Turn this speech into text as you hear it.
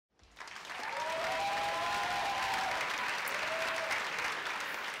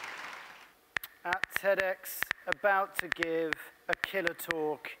TEDx, about to give a killer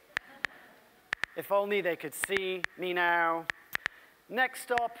talk. If only they could see me now. Next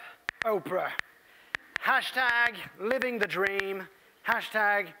stop, Oprah. Hashtag living the dream.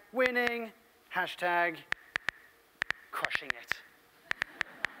 Hashtag winning. Hashtag crushing it.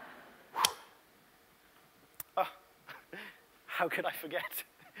 Oh, how could I forget?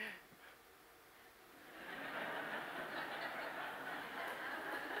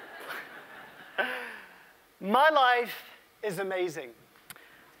 My life is amazing.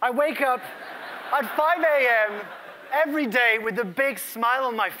 I wake up at 5 a.m. every day with a big smile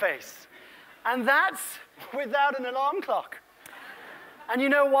on my face. And that's without an alarm clock. And you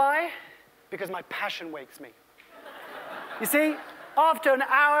know why? Because my passion wakes me. You see, after an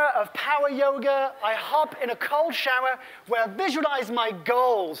hour of power yoga, I hop in a cold shower where I visualize my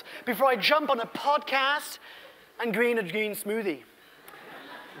goals before I jump on a podcast and green a green smoothie.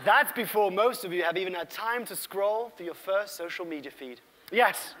 That's before most of you have even had time to scroll through your first social media feed.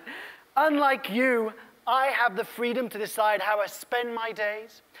 Yes, unlike you, I have the freedom to decide how I spend my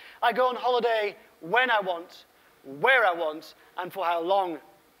days. I go on holiday when I want, where I want, and for how long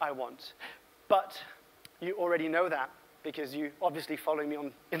I want. But you already know that because you obviously follow me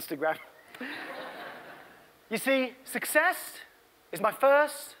on Instagram. You see, success is my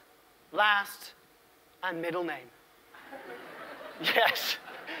first, last, and middle name. Yes.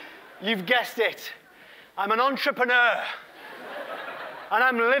 You've guessed it. I'm an entrepreneur. And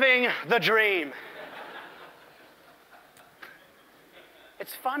I'm living the dream.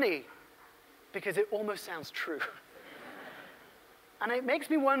 It's funny because it almost sounds true. And it makes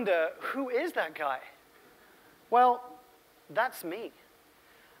me wonder, who is that guy? Well, that's me.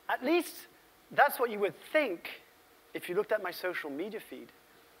 At least that's what you would think if you looked at my social media feed.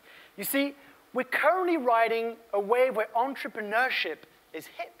 You see, we're currently riding a wave where entrepreneurship is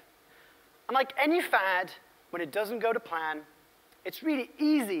hip. And like any fad, when it doesn't go to plan, it's really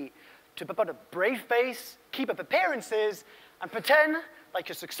easy to put on a brave face, keep up appearances, and pretend like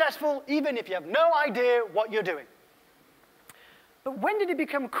you're successful, even if you have no idea what you're doing. But when did it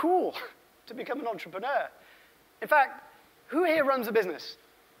become cool to become an entrepreneur? In fact, who here runs a business?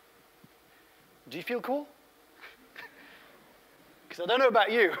 Do you feel cool? Because I don't know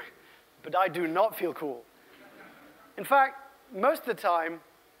about you, but I do not feel cool. In fact, most of the time,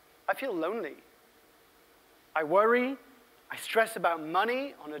 I feel lonely. I worry, I stress about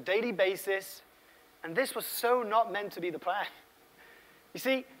money on a daily basis, and this was so not meant to be the plan. You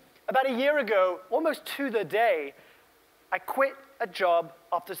see, about a year ago, almost to the day, I quit a job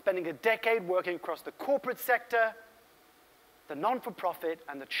after spending a decade working across the corporate sector, the non-for-profit,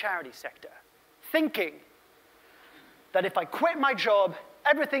 and the charity sector, thinking that if I quit my job,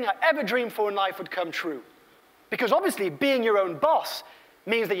 everything I ever dreamed for in life would come true. Because obviously, being your own boss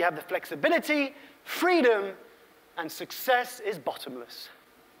means that you have the flexibility, freedom, and success is bottomless.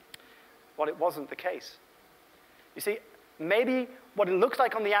 Well, it wasn't the case. You see, maybe what it looks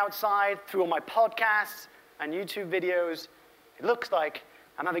like on the outside through all my podcasts and YouTube videos, it looks like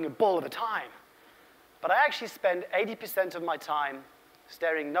I'm having a ball of a time. But I actually spend 80% of my time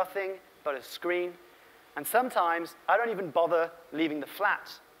staring nothing but a screen, and sometimes I don't even bother leaving the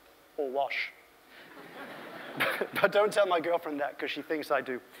flat or wash. But don't tell my girlfriend that, because she thinks I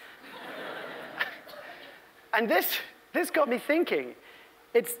do. And this got me thinking.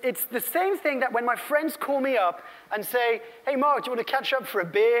 It's the same thing that when my friends call me up and say, hey, Mark, do you want to catch up for a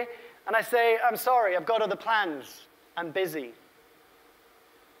beer? And I say, I'm sorry, I've got other plans. I'm busy.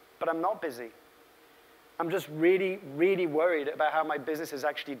 But I'm not busy. I'm just really, really worried about how my business is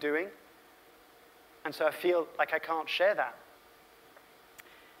actually doing. And so I feel like I can't share that.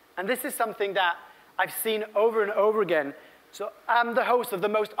 And this is something that I've seen over and over again. So I'm the host of the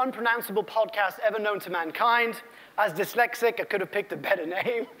most unpronounceable podcast ever known to mankind. As dyslexic, I could have picked a better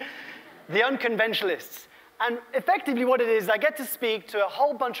name. The Unconventionalists. And effectively what it is, I get to speak to a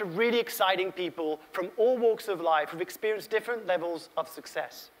whole bunch of really exciting people from all walks of life who've experienced different levels of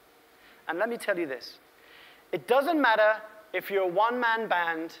success. And let me tell you this. It doesn't matter if you're a one-man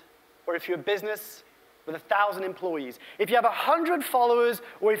band or if you're a business with 1,000 employees. If you have 100 followers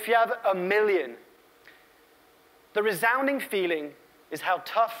or if you have 1 million. The resounding feeling is how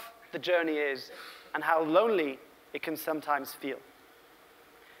tough the journey is and how lonely it can sometimes feel.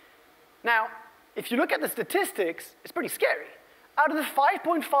 Now, if you look at the statistics, it's pretty scary. Out of the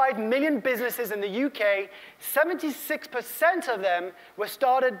 5.5 million businesses in the UK, 76% of them were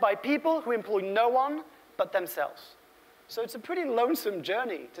started by people who employ no one but themselves. So it's a pretty lonesome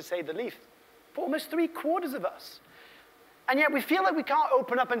journey, to say the least, for almost 3/4 of us. And yet we feel like we can't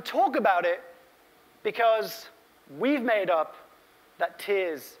open up and talk about it because we've made up that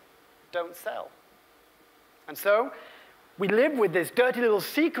tears don't sell. And so we live with this dirty little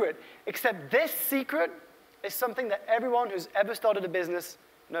secret, except this secret is something that everyone who's ever started a business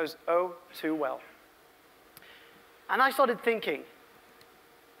knows oh too well. And I started thinking,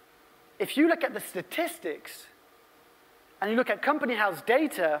 if you look at the statistics and you look at Company House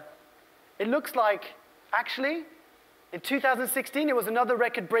data, it looks like, actually, in 2016, it was another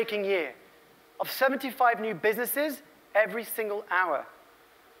record-breaking year of 75 new businesses every single hour.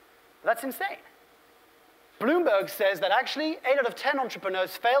 That's insane. Bloomberg says that actually 8 out of 10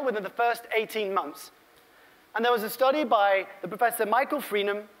 entrepreneurs fail within the first 18 months. And there was a study by the Professor Michael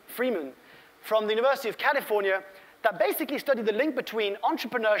Freeman from the University of California that basically studied the link between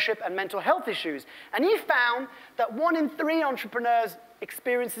entrepreneurship and mental health issues. And he found that 1 in 3 entrepreneurs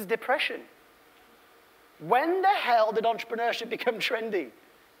experiences depression. When the hell did entrepreneurship become trendy?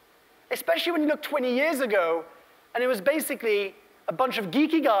 Especially when you look 20 years ago, and it was basically a bunch of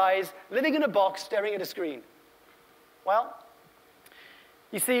geeky guys living in a box staring at a screen. Well,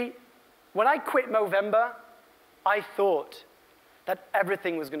 you see, when I quit Movember, I thought that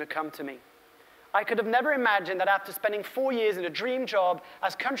everything was going to come to me. I could have never imagined that after spending 4 years in a dream job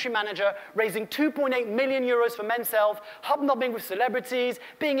as country manager, raising 2.8 million euros for Men's Health, hobnobbing with celebrities,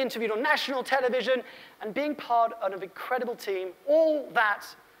 being interviewed on national television, and being part of an incredible team, all that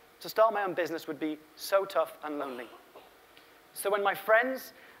to start my own business would be so tough and lonely. So when my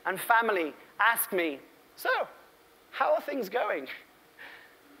friends and family ask me, so, how are things going?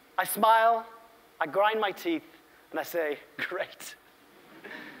 I smile, I grind my teeth, and I say, great.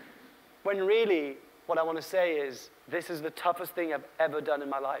 When really, what I want to say is, this is the toughest thing I've ever done in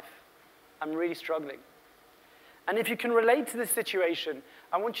my life. I'm really struggling. And if you can relate to this situation,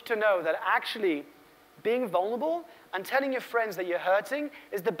 I want you to know that actually being vulnerable and telling your friends that you're hurting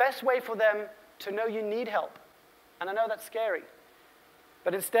is the best way for them to know you need help. And I know that's scary.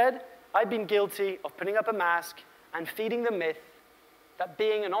 But instead, I've been guilty of putting up a mask and feeding the myth that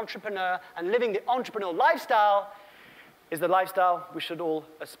being an entrepreneur and living the entrepreneurial lifestyle is the lifestyle we should all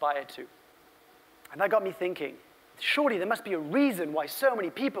aspire to. And that got me thinking, surely there must be a reason why so many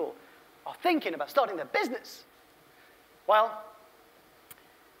people are thinking about starting their business. Well,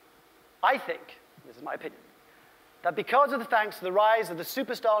 I think, this is my opinion, that because of the thanks to the rise of the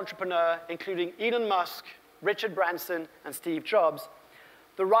superstar entrepreneur, including Elon Musk, Richard Branson, and Steve Jobs,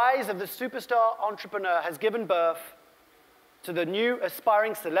 the rise of the superstar entrepreneur has given birth to the new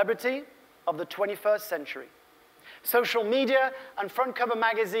aspiring celebrity of the 21st century. Social media and front cover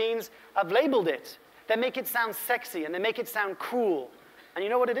magazines have labeled it. They make it sound sexy and they make it sound cool. And you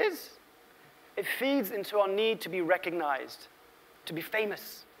know what it is? It feeds into our need to be recognized, to be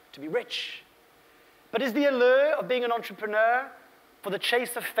famous, to be rich. But is the allure of being an entrepreneur for the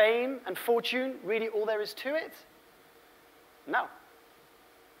chase of fame and fortune really all there is to it? No.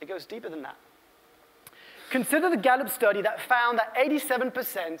 It goes deeper than that. Consider the Gallup study that found that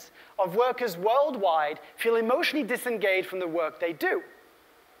 87% of workers worldwide feel emotionally disengaged from the work they do.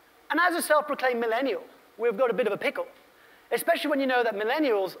 And as a self-proclaimed millennial, we've got a bit of a pickle, especially when you know that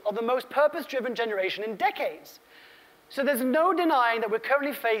millennials are the most purpose-driven generation in decades. So there's no denying that we're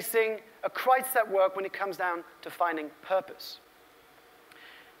currently facing a crisis at work when it comes down to finding purpose.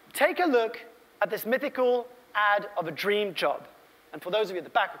 Take a look at this mythical ad of a dream job. And for those of you at the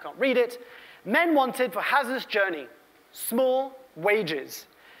back who can't read it, men wanted for hazardous journey, small wages,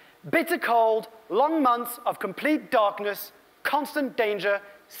 bitter cold, long months of complete darkness, constant danger,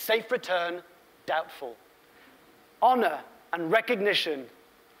 safe return, doubtful. Honor and recognition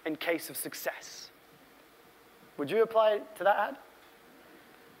in case of success. Would you apply to that ad?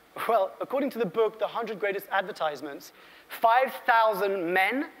 Well, according to the book, The 100 Greatest Advertisements, 5,000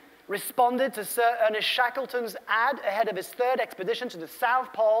 men responded to Sir Ernest Shackleton's ad ahead of his 3rd expedition to the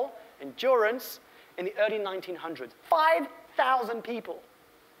South Pole, Endurance, in the early 1900s. 5,000 people.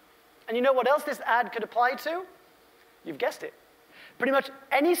 And you know what else this ad could apply to? You've guessed it. Pretty much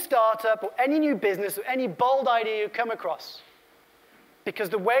any startup or any new business or any bold idea you come across. Because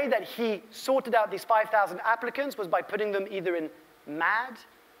the way that he sorted out these 5,000 applicants was by putting them either in mad,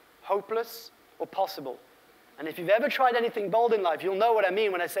 hopeless, or possible. And if you've ever tried anything bold in life, you'll know what I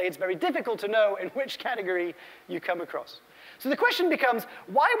mean when I say it's very difficult to know in which category you come across. So the question becomes,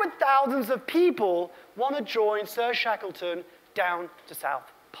 why would thousands of people want to join Sir Shackleton down to South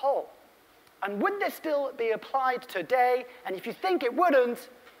Pole? And would this still be applied today? And if you think it wouldn't,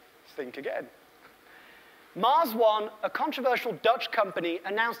 think again. Mars One, a controversial Dutch company,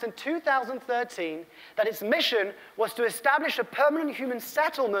 announced in 2013 that its mission was to establish a permanent human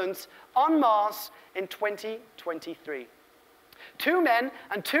settlement on Mars in 2023. 2 men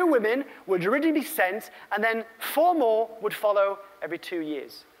and 2 women would originally be sent, and then 4 more would follow every 2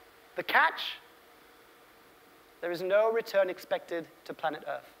 years. The catch? there is no return expected to planet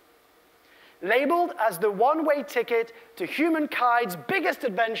Earth. Labeled as the one-way ticket to humankind's biggest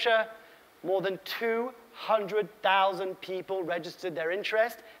adventure, more than 200,000 people registered their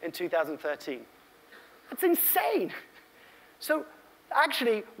interest in 2013. That's insane. So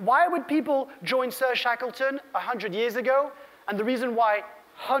actually, why would people join Sir Shackleton 100 years ago? And the reason why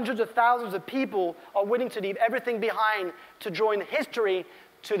hundreds of thousands of people are willing to leave everything behind to join history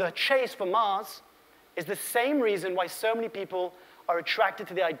to the chase for Mars is the same reason why so many people are attracted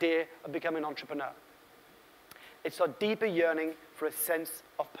to the idea of becoming an entrepreneur. It's our deeper yearning for a sense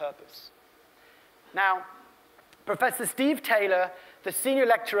of purpose. Now, Professor Steve Taylor, the senior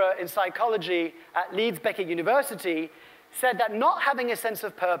lecturer in psychology at Leeds Beckett University, said that not having a sense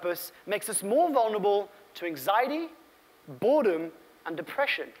of purpose makes us more vulnerable to anxiety, boredom, and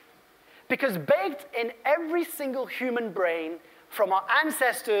depression. Because baked in every single human brain, from our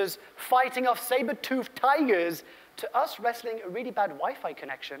ancestors fighting off saber-toothed tigers to us wrestling a really bad Wi-Fi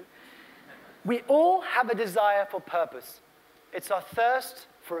connection, we all have a desire for purpose. It's our thirst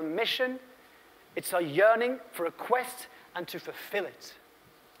for a mission. It's our yearning for a quest and to fulfill it.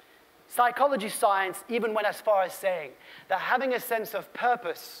 Psychology science even went as far as saying that having a sense of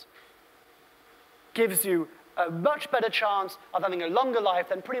purpose gives you a much better chance of having a longer life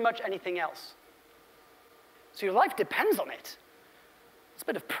than pretty much anything else. So your life depends on it. It's a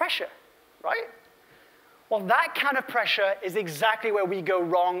bit of pressure, right? Well, that kind of pressure is exactly where we go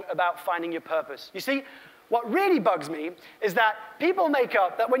wrong about finding your purpose. You see, what really bugs me is that people make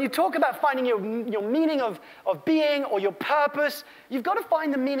up that when you talk about finding your meaning of being or your purpose, you've got to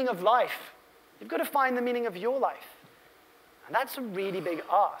find the meaning of life. You've got to find the meaning of your life. And that's a really big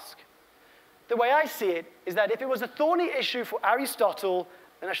ask. The way I see it is that if it was a thorny issue for Aristotle,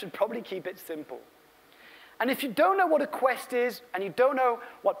 then I should probably keep it simple. And if you don't know what a quest is, and you don't know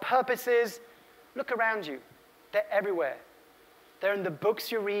what purpose is, look around you. They're everywhere. They're in the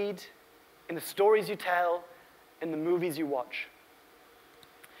books you read, in the stories you tell, in the movies you watch.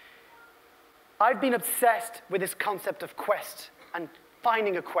 I've been obsessed with this concept of quest and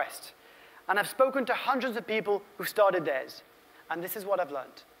finding a quest. And I've spoken to hundreds of people who started theirs. And this is what I've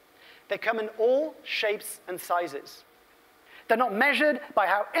learned. They come in all shapes and sizes. They're not measured by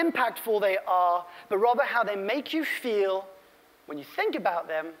how impactful they are, but rather how they make you feel when you think about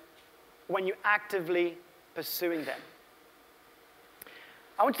them, when you're actively pursuing them.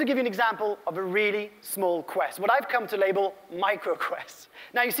 I want to give you an example of a really small quest, what I've come to label micro quests.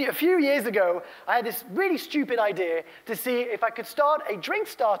 Now, you see, a few years ago, I had this really stupid idea to see if I could start a drink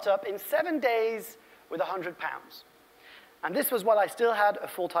startup in 7 days with £100. And this was while I still had a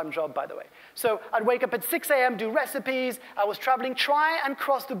full-time job, by the way. So I'd wake up at 6 a.m., do recipes. I was traveling, try and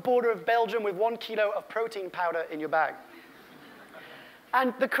cross the border of Belgium with 1 kilo of protein powder in your bag.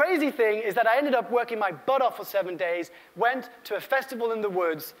 And the crazy thing is that I ended up working my butt off for 7 days, went to a festival in the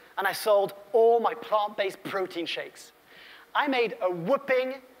woods, and I sold all my plant-based protein shakes. I made a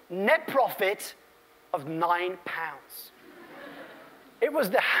whopping net profit of £9. It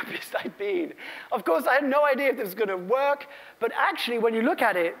was the happiest I'd been. Of course, I had no idea if this was going to work, but actually, when you look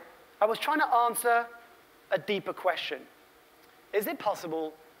at it, I was trying to answer a deeper question. Is it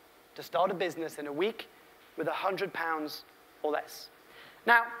possible to start a business in a week with £100 or less?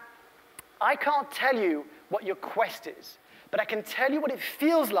 Now, I can't tell you what your quest is, but I can tell you what it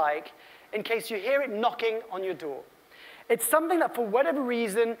feels like in case you hear it knocking on your door. It's something that, for whatever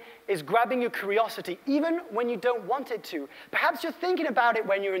reason, is grabbing your curiosity, even when you don't want it to. Perhaps you're thinking about it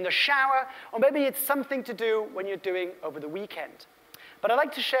when you're in the shower, or maybe it's something to do when you're doing over the weekend. But I'd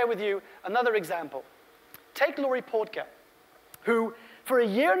like to share with you another example. Take Laurie Portker, who, for a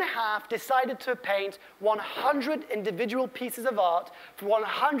year and a half, decided to paint 100 individual pieces of art for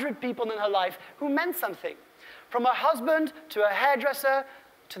 100 people in her life who meant something, from her husband to her hairdresser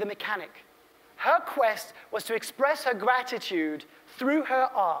to the mechanic. Her quest was to express her gratitude through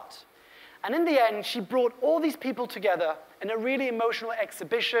her art. And in the end, she brought all these people together in a really emotional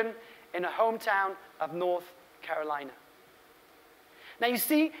exhibition in her hometown of North Carolina. Now, you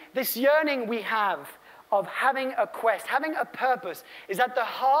see, this yearning we have of having a quest, having a purpose, is at the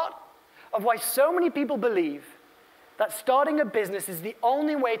heart of why so many people believe that starting a business is the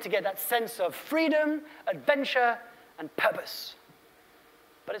only way to get that sense of freedom, adventure, and purpose.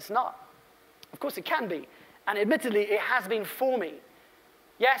 But it's not. Of course it can be, and admittedly, it has been for me.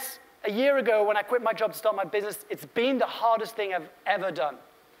 Yes, a year ago when I quit my job to start my business, it's been the hardest thing I've ever done.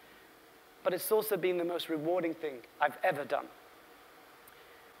 But it's also been the most rewarding thing I've ever done.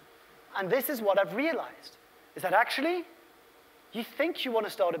 And this is what I've realized, is that actually, you think you want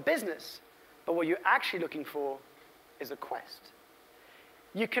to start a business, but what you're actually looking for is a quest.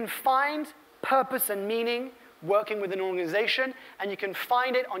 You can find purpose and meaning working with an organization, and you can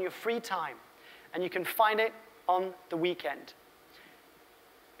find it on your free time, and you can find it on the weekend.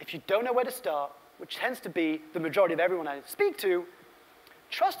 If you don't know where to start, which tends to be the majority of everyone I speak to,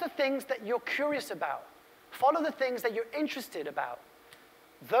 trust the things that you're curious about. Follow the things that you're interested about.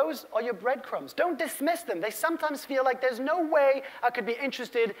 Those are your breadcrumbs. Don't dismiss them. They sometimes feel like there's no way I could be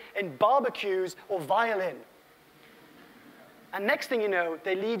interested in barbecues or violin. And next thing you know,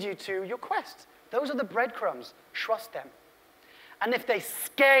 they lead you to your quest. Those are the breadcrumbs. Trust them. And if they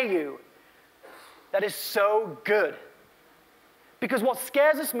scare you, that is so good. Because what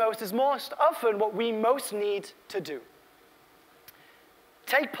scares us most is most often what we most need to do.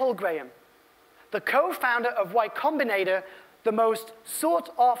 Take Paul Graham, the co-founder of Y Combinator, the most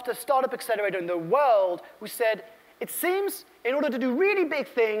sought-after startup accelerator in the world, who said, it seems in order to do really big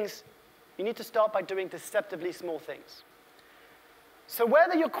things, you need to start by doing deceptively small things. So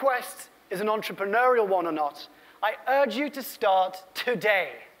whether your quest is an entrepreneurial one or not, I urge you to start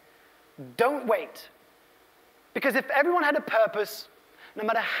today. Don't wait. Because if everyone had a purpose, no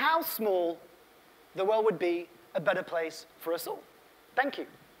matter how small, the world would be a better place for us all. Thank you.